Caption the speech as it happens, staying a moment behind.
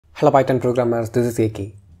Hello Python programmers, this is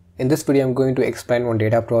AK. In this video I'm going to explain one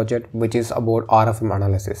data project which is about RFM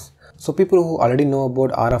analysis. So people who already know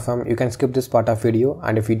about RFM, you can skip this part of video,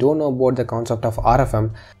 and if you don't know about the concept of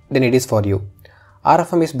RFM, then it is for you.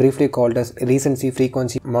 RFM is briefly called as recency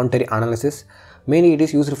frequency monetary analysis. Mainly it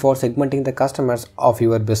is used for segmenting the customers of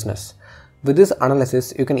your business. With this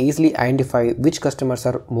analysis, you can easily identify which customers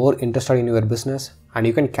are more interested in your business, and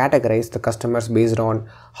you can categorize the customers based on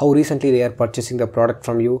how recently they are purchasing the product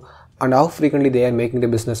from you, and how frequently they are making the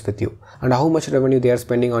business with you, and how much revenue they are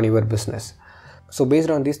spending on your business. So based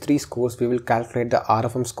on these three scores, we will calculate the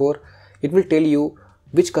RFM score. It will tell you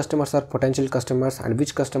which customers are potential customers and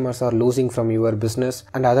which customers are losing from your business,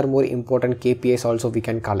 and other more important KPIs also we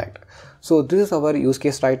can collect. So this is our use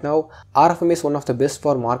case right now. RFM is one of the best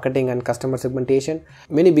for marketing and customer segmentation.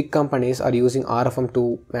 Many big companies are using RFM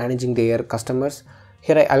to managing their customers.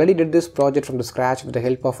 Here I already did this project from the scratch with the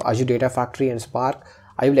help of Azure Data Factory and Spark.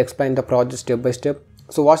 I will explain the project step by step.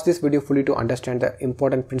 So watch this video fully to understand the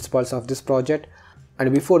important principles of this project.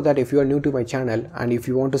 And before that, if you are new to my channel and if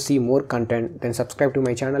you want to see more content, then subscribe to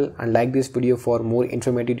my channel and like this video for more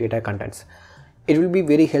informative data contents. It will be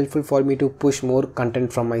very helpful for me to push more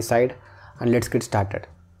content from my side, and let's get started.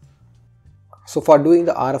 So for doing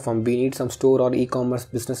the RFM, we need some store or e-commerce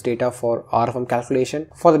business data for RFM calculation.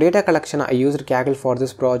 For the data collection, I used Kaggle for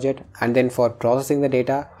this project, and then for processing the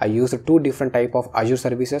data, I used two different type of Azure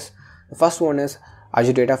services. The first one is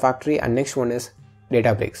Azure Data Factory and next one is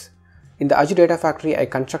Databricks. In the Azure Data Factory, I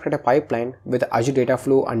constructed a pipeline with Azure Data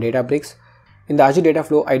Flow and Databricks. In the Azure Data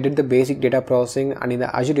Flow, I did the basic data processing, and in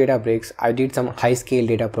the Azure Databricks, I did some high-scale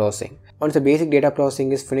data processing. Once the basic data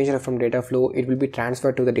processing is finished from data flow, it will be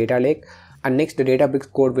transferred to the data lake, and next the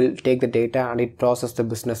Databricks code will take the data and it process the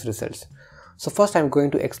business results. So first I'm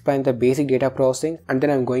going to explain the basic data processing, and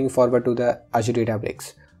then I'm going forward to the Azure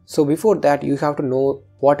Databricks. So before that, you have to know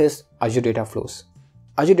what is Azure Data Flows.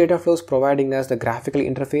 Azure Data Flows providing us the graphical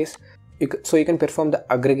interface, so you can perform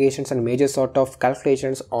the aggregations and major sort of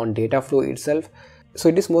calculations on data flow itself. So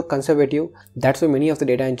it is more conservative. That's why many of the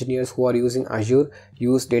data engineers who are using Azure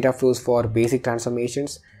use data flows for basic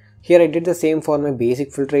transformations. Here I did the same for my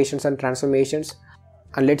basic filtrations and transformations,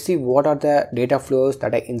 and let's see what are the data flows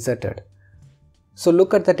that I inserted. So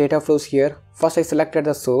look at the data flows here. First I selected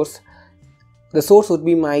the source. The source would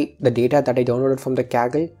be the data that I downloaded from the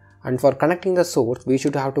Kaggle, and for connecting the source we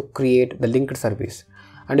should have to create the linked service.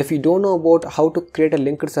 And if you don't know about how to create a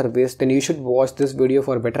linked service, then you should watch this video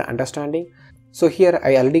for better understanding. So here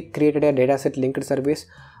I already created a dataset linked service,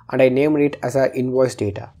 and I named it as a invoice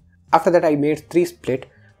data. After that I made 3 split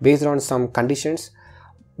based on some conditions,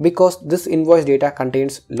 because this invoice data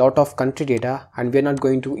contains lot of country data and we are not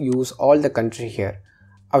going to use all the country here.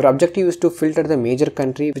 Our objective is to filter the major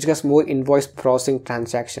country which has more invoice processing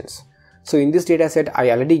transactions. So in this dataset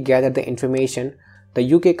I already gathered the information.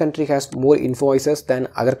 The UK country has more invoices than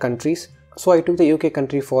other countries, so I took the UK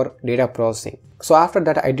country for data processing. So after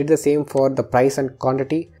that I did the same for the price and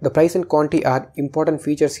quantity. The price and quantity are important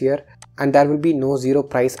features here, and there will be no zero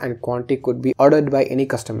price and quantity could be ordered by any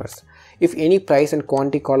customers. If any price and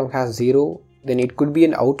quantity column has 0, then it could be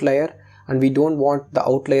an outlier, and we don't want the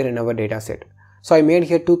outlier in our dataset. So I made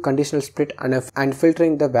here 2 conditional split and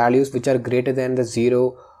filtering the values which are greater than the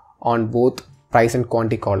 0 on both price and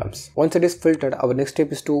quantity columns. Once it is filtered, our next step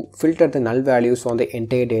is to filter the null values on the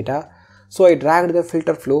entire data. So I dragged the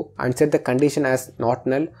filter flow and set the condition as not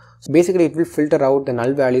null. So basically it will filter out the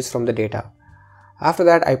null values from the data. After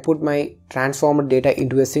that I put my transformed data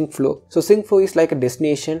into a sync flow. So sync flow is like a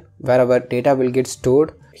destination where our data will get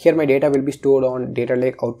stored. Here my data will be stored on data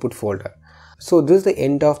lake output folder. So this is the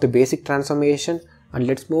end of the basic transformation, and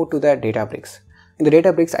let's move to the Databricks. In the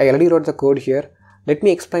Databricks I already wrote the code here. Let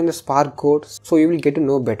me explain the Spark code so you will get to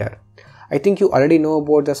know better. I think you already know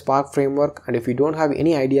about the Spark framework, and if you don't have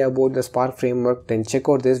any idea about the Spark framework, then check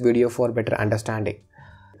out this video for better understanding.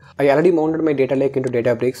 I already mounted my data lake into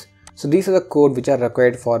Databricks. So these are the code which are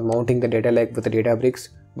required for mounting the data lake with the Databricks.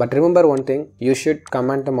 But remember one thing, you should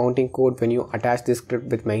comment the mounting code when you attach this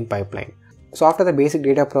script with main pipeline. So after the basic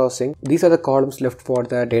data processing, these are the columns left for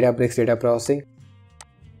the Databricks data processing.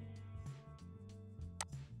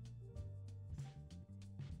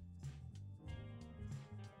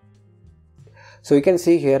 So you can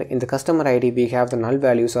see here in the customer ID we have the null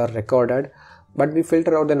values are recorded, but we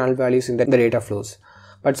filter out the null values in the data flows.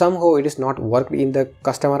 But somehow it is not worked in the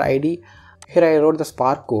customer ID. Here I wrote the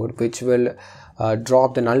Spark code which will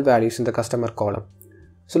drop the null values in the customer column.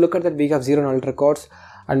 So look at that, we have 0 null records,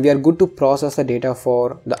 and we are good to process the data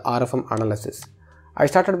for the RFM analysis. I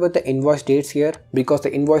started with the invoice dates here because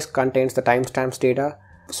the invoice contains the timestamps data.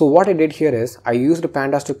 So what I did here is I used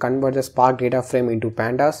pandas to convert the Spark data frame into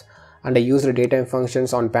pandas, and I used the data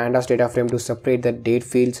functions on pandas data frame to separate the date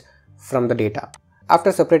fields from the data.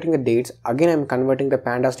 After separating the dates, again I am converting the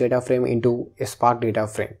pandas data frame into a Spark data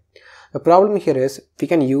frame. The problem here is we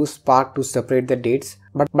can use Spark to separate the dates,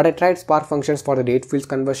 but I tried Spark functions for the date fields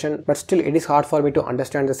conversion, but still it is hard for me to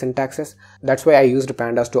understand the syntaxes. That's why I used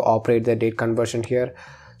pandas to operate the date conversion here.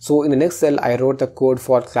 So in the next cell, I wrote the code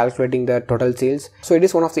for calculating the total sales. So it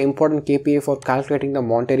is one of the important KPI for calculating the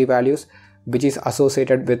monetary values, which is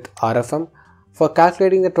associated with RFM. For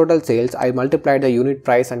calculating the total sales, I multiplied the unit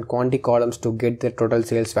price and quantity columns to get the total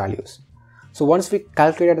sales values. So once we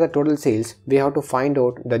calculated the total sales, we have to find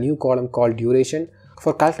out the new column called duration.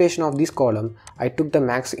 For calculation of this column, I took the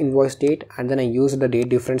max invoice date and then I used the date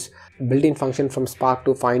difference built-in function from Spark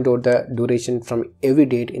to find out the duration from every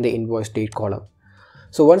date in the invoice date column.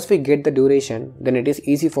 So once we get the duration, then it is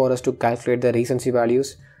easy for us to calculate the recency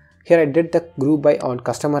values. Here I did the group by on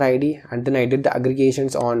customer ID, and then I did the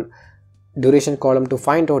aggregations on duration column to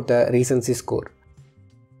find out the recency score.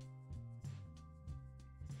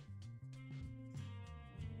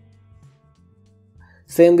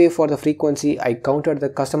 Same way for the frequency, I counted the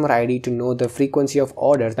customer ID to know the frequency of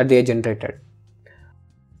orders that they generated.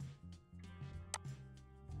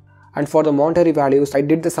 And for the monetary values, I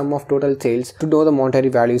did the sum of total sales to know the monetary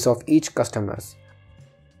values of each customers.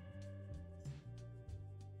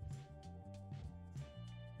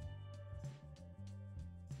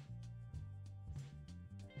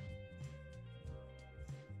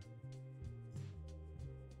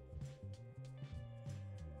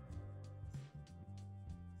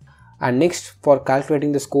 And next, for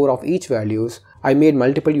calculating the score of each values, I made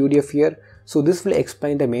multiple UDF here, so this will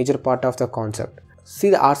explain the major part of the concept.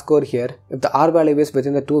 See the R score here. If the R value is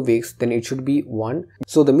within the 2 weeks, then it should be 1.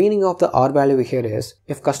 So the meaning of the R value here is,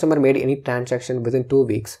 if customer made any transaction within 2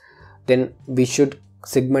 weeks, then we should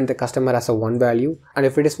segment the customer as a 1 value. And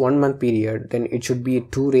if it is 1 month period, then it should be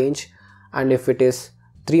 2 range. And if it is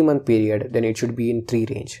 3 month period, then it should be in 3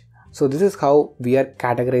 range. So this is how we are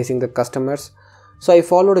categorizing the customers. So I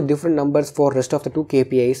followed different numbers for rest of the 2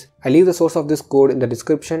 KPIs. I leave the source of this code in the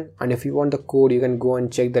description, and if you want the code, you can go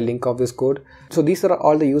and check the link of this code. So these are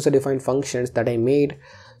all the user defined functions that I made.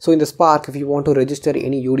 So in the Spark, if you want to register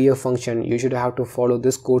any UDF function, you should have to follow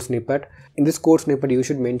this code snippet. In this code snippet, you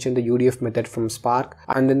should mention the UDF method from Spark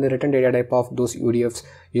and then the return data type of those UDFs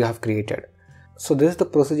you have created. So this is the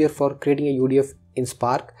procedure for creating a UDF in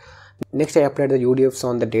Spark. Next, I applied the UDFs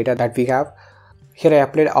on the data that we have. Here I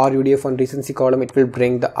applied R UDF on recency column, it will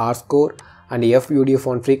bring the R score, and F UDF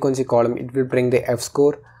on frequency column, it will bring the F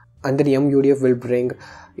score, and then M UDF will bring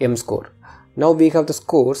M score. Now we have the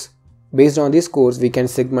scores. Based on these scores, we can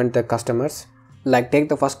segment the customers. Like take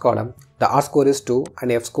the first column, the R score is 2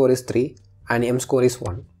 and F score is 3 and M score is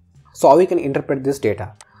 1. So how we can interpret this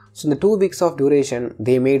data? So in the 2 weeks of duration,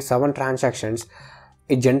 they made 7 transactions.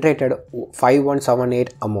 It generated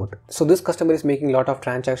 5178 amount. So this customer is making a lot of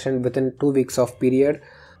transactions within 2 weeks of period.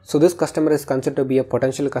 So this customer is considered to be a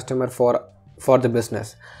potential customer for the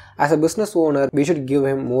business. As a business owner, we should give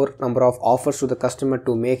him more number of offers to the customer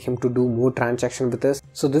to make him to do more transactions with us.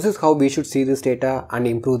 So this is how we should see this data and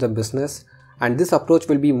improve the business. And this approach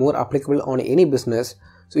will be more applicable on any business.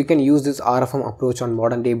 So you can use this RFM approach on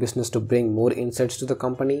modern day business to bring more insights to the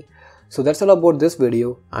company. So that's all about this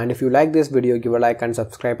video, and if you like this video, give a like and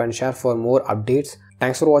subscribe and share for more updates.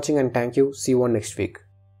 Thanks for watching and thank you. See you on next week.